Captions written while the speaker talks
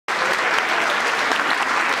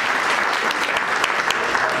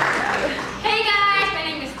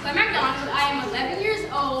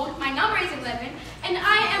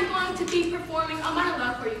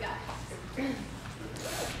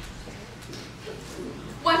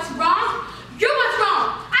What's wrong? You're what's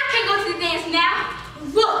wrong. I can't go to the dance now.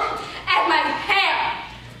 Look at my hair.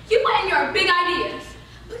 You put in your big ideas.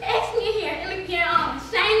 But ask me here and look here on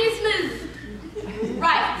shiny and smooth.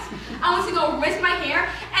 Right. I want to go rinse my hair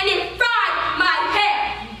and then fry my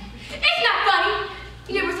hair. It's not funny.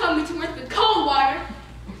 You never told me to rinse with cold water.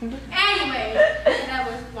 Anyway, when I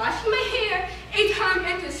was washing my hair, it turned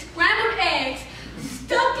into scrambled eggs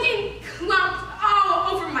stuck in clumps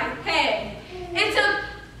all over my head. It took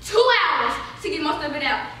 2 hours to get most of it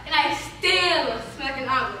out, and I still smell like an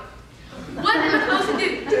omelet. What am I supposed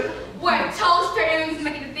to do? Wear a toaster and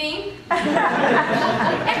make it a thing?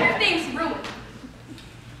 Everything's ruined.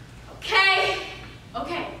 Okay.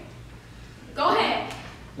 Go ahead.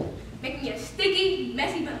 Make me a sticky,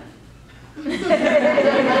 messy bun.